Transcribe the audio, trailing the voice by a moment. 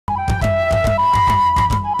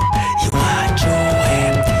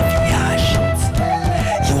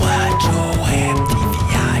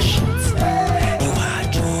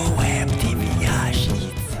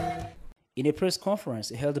In a press conference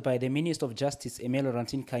held by the Minister of Justice, Aimee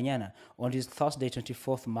Laurentine Kanyana, on this Thursday,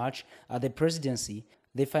 24th March, at the Presidency,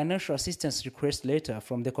 the financial assistance request letter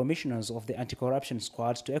from the commissioners of the anti-corruption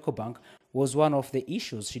squad to Ecobank was one of the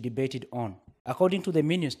issues she debated on. According to the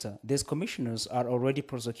minister, these commissioners are already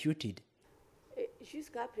prosecuted.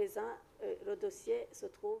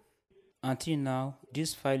 Until now,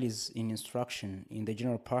 this file is in instruction in the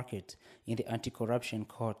General Parquet in the Anti-Corruption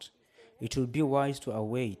Court. It will be wise to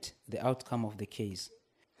await the outcome of the case.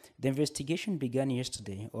 The investigation began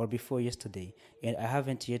yesterday or before yesterday, and I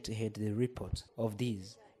haven't yet heard the report of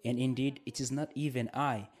these. And indeed, it is not even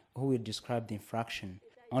I who will describe the infraction.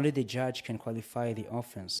 Only the judge can qualify the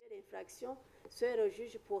offense.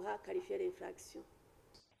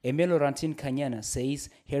 Aimee Laurentine Kanyana says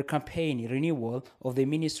her campaign renewal of the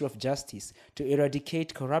Ministry of Justice to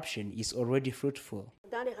eradicate corruption is already fruitful.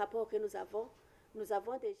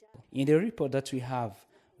 In the report that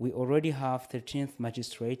we already have 13th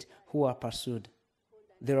magistrates who are pursued.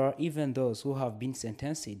 There are even those who have been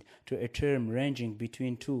sentenced to a term ranging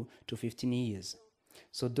between 2 to 15 years.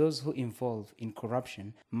 So those who involve in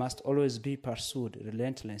corruption must always be pursued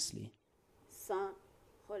relentlessly.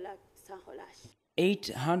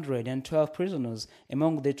 812 prisoners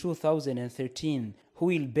among the 2013 who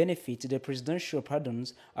will benefit the presidential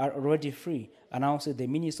pardons are already free, announced the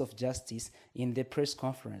Minister of Justice in the press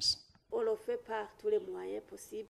conference.